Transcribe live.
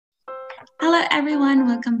Hello everyone,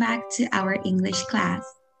 welcome back to our English class.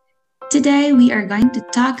 Today we are going to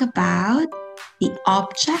talk about the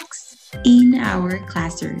objects in our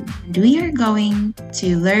classroom. And we are going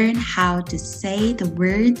to learn how to say the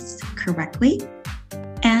words correctly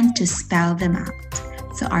and to spell them out.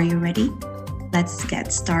 So are you ready? Let's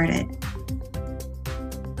get started.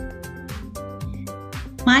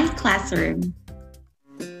 My classroom.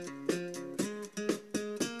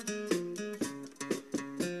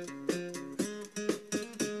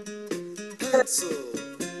 Pencil,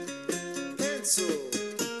 pencil,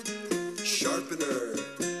 sharpener,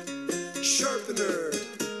 sharpener,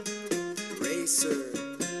 eraser,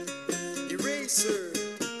 eraser,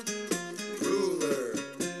 ruler,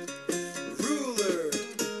 ruler,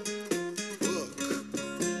 book,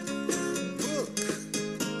 book,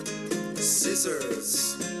 scissors,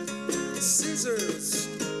 scissors,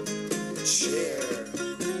 chair,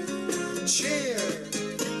 chair,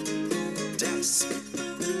 desk,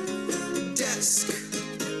 desk,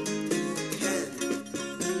 pen,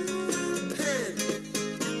 pen,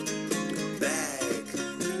 bag,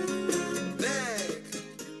 bag.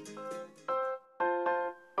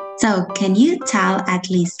 So can you tell at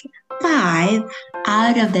least 5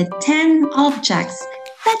 out of the 10 objects?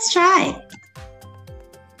 Let's try.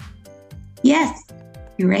 Yes,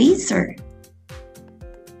 eraser,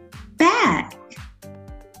 bag,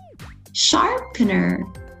 sharpener,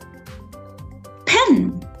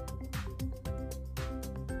 pen.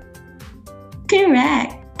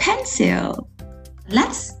 Correct, pencil.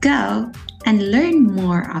 Let's go and learn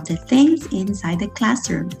more of the things inside the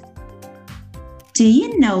classroom. Do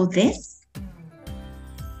you know this?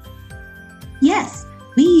 Yes,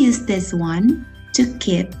 we use this one to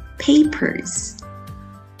keep papers.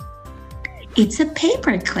 It's a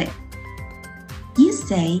paper clip. You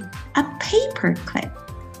say a paper clip.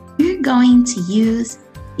 You're going to use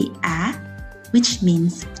the "a," which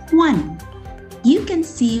means one. You can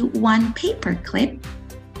see one paper clip.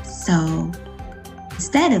 So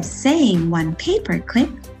instead of saying one paper clip,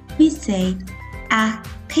 we say a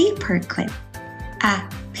paper clip. A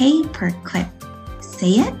paper clip.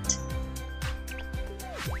 Say it.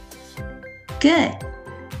 Good.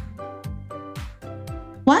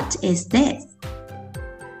 What is this?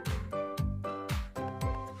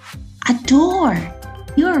 A door.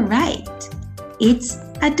 You're right. It's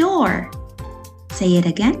a door. Say it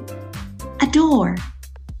again. A door.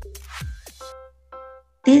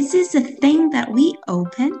 This is a thing that we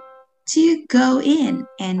open to go in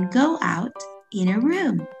and go out in a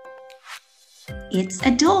room. It's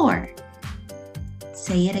a door.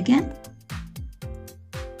 Say it again.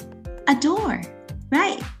 A door.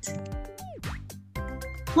 Right.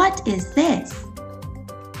 What is this?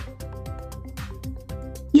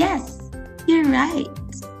 Yes, you're right.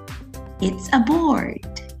 It's a board.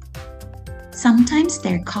 Sometimes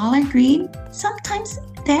they're color green, sometimes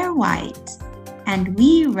they're white. And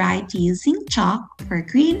we write using chalk for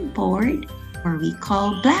green board, or we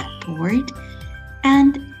call blackboard,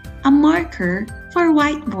 and a marker for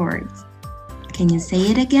whiteboards. Can you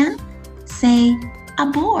say it again? Say a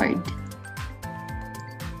board.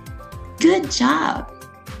 Good job.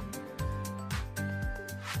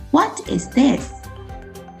 What is this?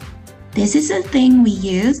 This is a thing we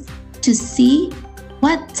use to see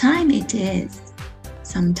what time it is.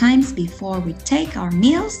 Sometimes before we take our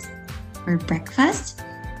meals for breakfast,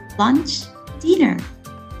 lunch, dinner,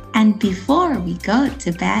 and before we go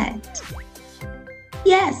to bed.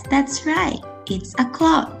 Yes, that's right. It's a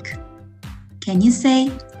clock. Can you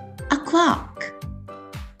say a clock?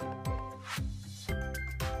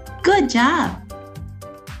 Good job.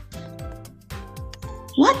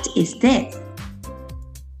 What is this?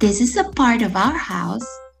 This is a part of our house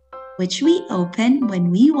which we open when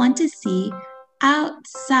we want to see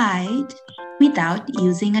outside without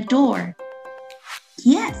using a door.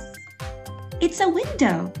 Yes, it's a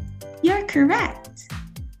window. You're correct.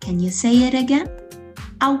 Can you say it again?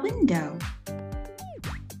 A window.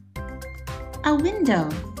 A window.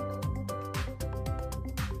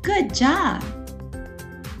 Good job.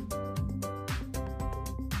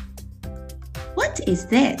 What is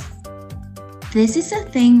this? This is a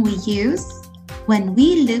thing we use when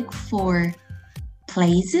we look for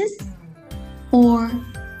places or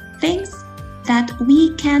things that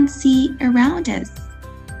we can't see around us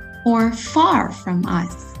or far from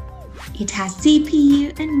us. It has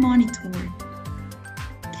CPU and monitor.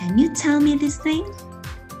 Can you tell me this thing?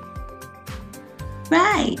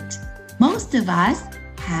 Right. Most of us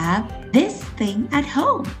have this thing at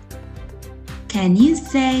home. Can you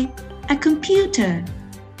say a computer?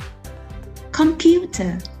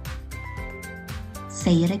 Computer.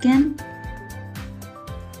 Say it again.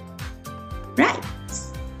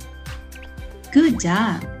 Good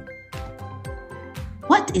job.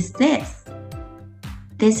 What is this?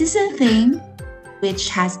 This is a thing which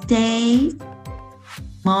has days,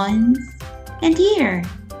 months, and year.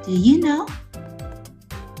 Do you know?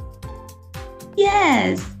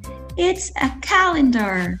 Yes, it's a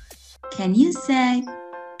calendar. Can you say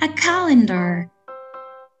a calendar?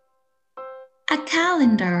 A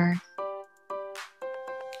calendar.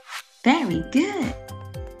 Very good.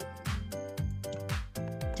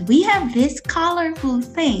 We have these colorful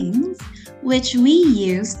things which we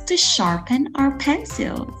use to sharpen our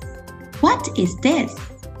pencils. What is this?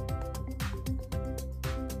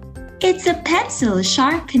 It's a pencil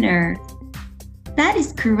sharpener. That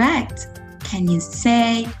is correct. Can you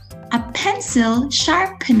say a pencil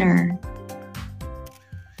sharpener?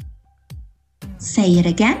 Say it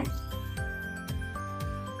again.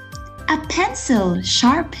 A pencil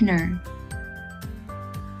sharpener.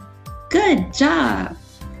 Good job.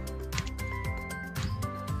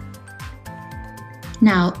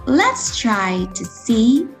 Now let's try to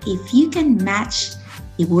see if you can match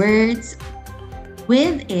the words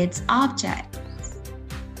with its objects.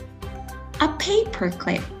 A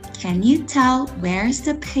paperclip. Can you tell where's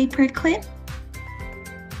the paperclip?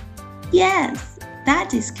 Yes,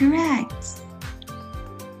 that is correct.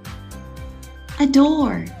 A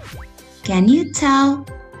door. Can you tell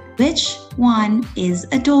which one is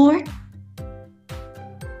a door?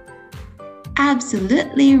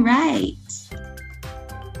 Absolutely right.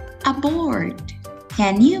 A board.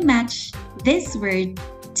 Can you match this word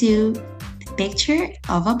to the picture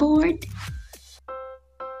of a board?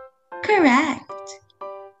 Correct.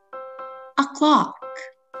 A clock.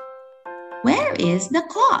 Where is the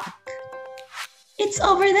clock? It's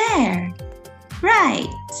over there. Right.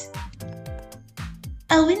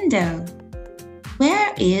 A window.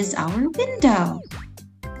 Where is our window?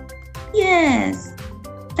 Yes,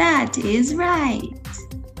 that is right.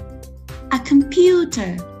 A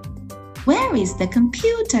computer. Where is the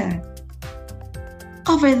computer?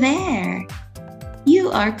 Over there.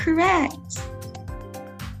 You are correct.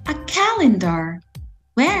 A calendar.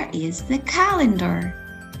 Where is the calendar?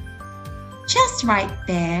 Just right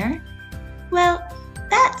there. Well,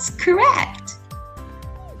 that's correct.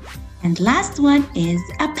 And last one is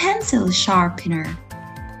a pencil sharpener.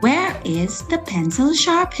 Where is the pencil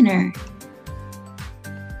sharpener?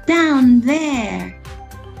 Down there.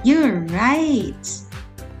 You're right.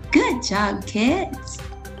 Good job, kids.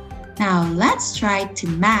 Now let's try to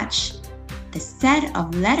match the set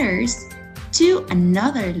of letters to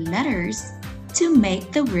another letters to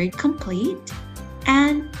make the word complete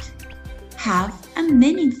and have a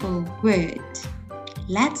meaningful word.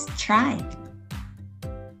 Let's try.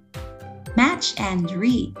 Match and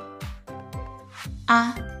read.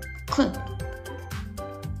 A clock.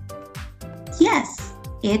 Yes,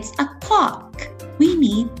 it's a clock. We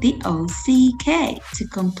need the OCK to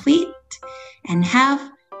complete and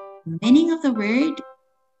have meaning of the word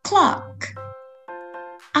clock.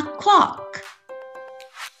 A clock.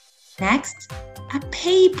 Next, a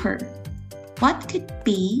paper. What could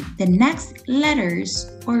be the next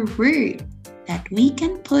letters or word that we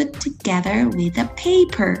can put together with a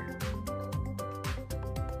paper?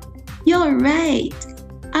 You're right.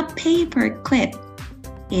 A paper clip.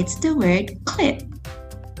 It's the word clip.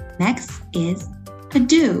 Next is a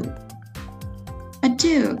do. A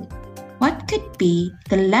do. What could be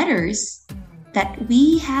the letters that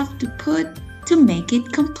we have to put to make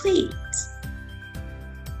it complete?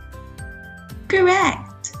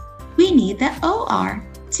 Correct. We need the OR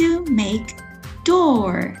to make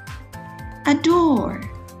door. A door.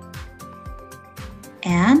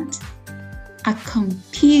 And a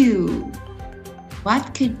compute.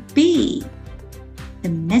 What could be the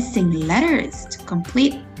missing letters to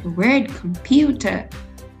complete the word computer?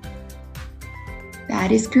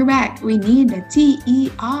 That is correct. We need a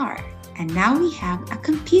TER. And now we have a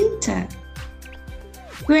computer.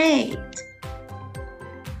 Great.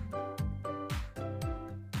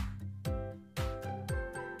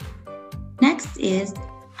 Next is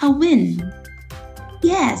a win.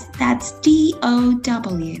 Yes, that's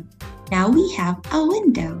DOW. Now we have a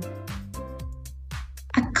window.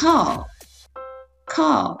 A call.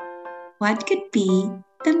 Call. What could be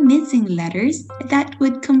the missing letters that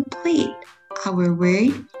would complete our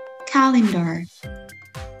word calendar?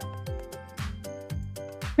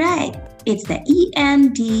 Right, it's the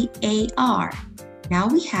ENDAR. Now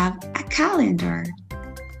we have a calendar.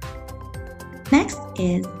 Next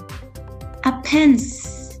is a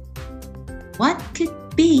pence. What could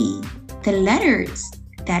be the letters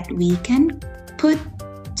that we can put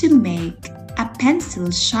to make a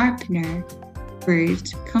pencil sharpener word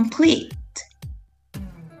complete?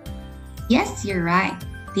 Yes, you're right.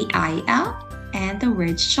 The IL and the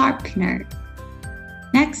word sharpener.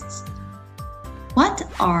 Next, what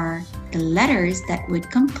are the letters that would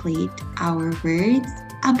complete our words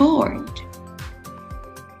aboard?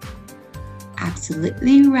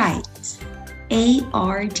 Absolutely right.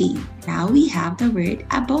 A-R-D. Now we have the word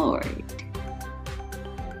aboard.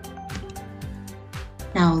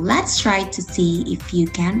 Now let's try to see if you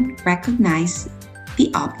can recognize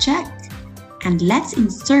the object, and let's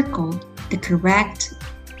encircle the correct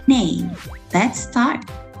name. Let's start.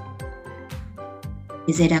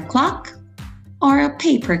 Is it a clock or a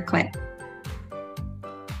paperclip?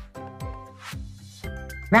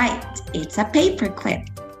 Right, it's a paperclip.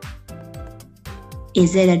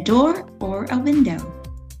 Is it a door or a window?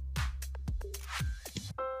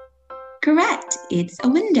 Correct, it's a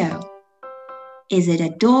window. Is it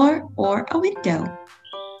a door or a window?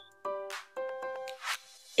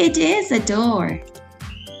 It is a door.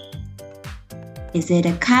 Is it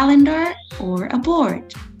a calendar or a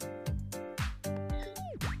board?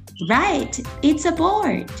 Right, it's a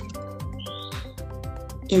board.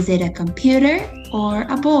 Is it a computer or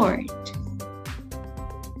a board?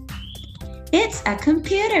 It's a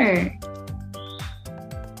computer.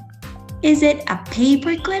 Is it a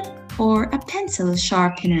paperclip or a pencil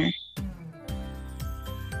sharpener?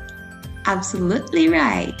 Absolutely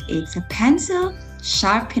right, it's a pencil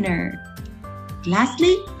sharpener.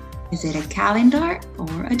 Lastly, is it a calendar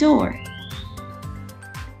or a door?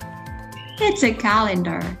 It's a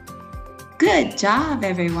calendar. Good job,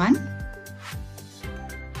 everyone.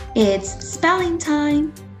 It's spelling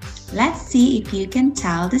time. Let's see if you can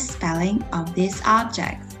tell the spelling of these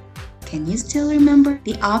objects. Can you still remember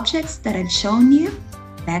the objects that I've shown you?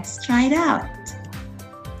 Let's try it out.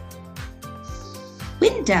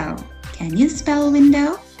 Window. Can you spell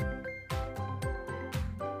window?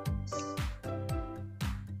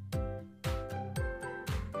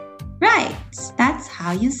 Right, that's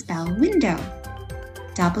how you spell window.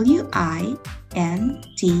 W-I-N-D-O-W.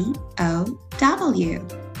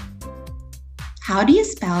 How do you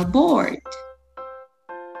spell board?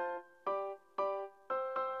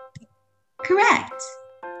 Correct.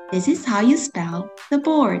 This is how you spell the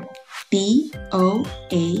board. B-O-A-R-D.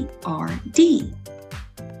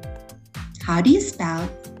 How do you spell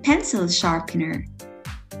pencil sharpener?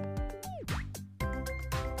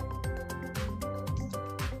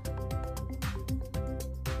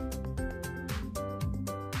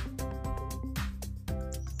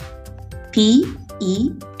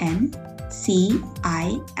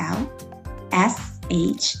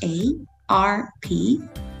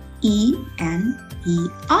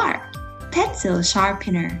 P-E-N-C-I-L-S-H-A-R-P-E-N-E-R. Pencil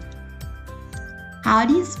sharpener. How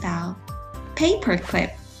do you spell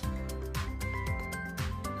paperclip?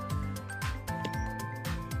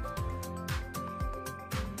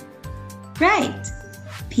 Right.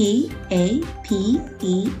 P-A-P-E-R-C-L-I-P.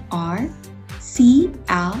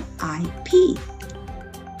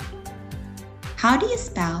 How do you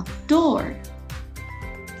spell door?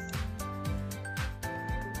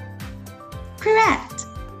 Correct.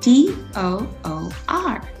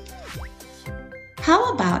 D-O-O-R.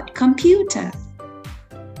 How about computer?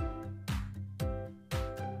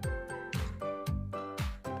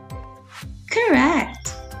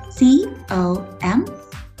 Correct.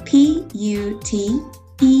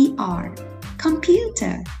 C-O-M-P-U-T-E-R.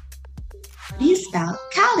 Computer. How do you spell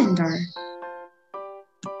calendar?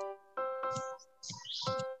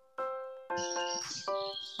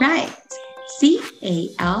 Right.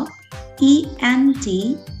 C-A-L-E-N-D-A-R.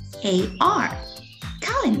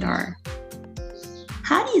 Calendar.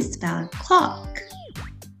 How do you spell clock?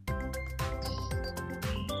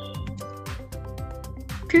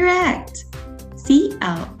 Correct.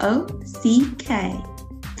 C-L-O-C-K.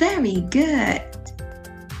 Very good.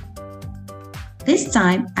 This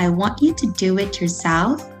time, I want you to do it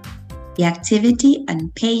yourself. The activity on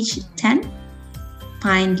page 10.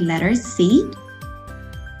 Find letter C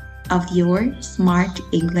of your Smart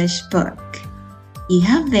English book. You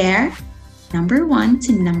have there number 1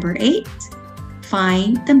 to number 8.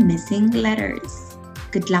 Find the missing letters.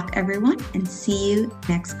 Good luck, everyone, and see you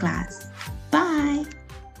next class. Bye!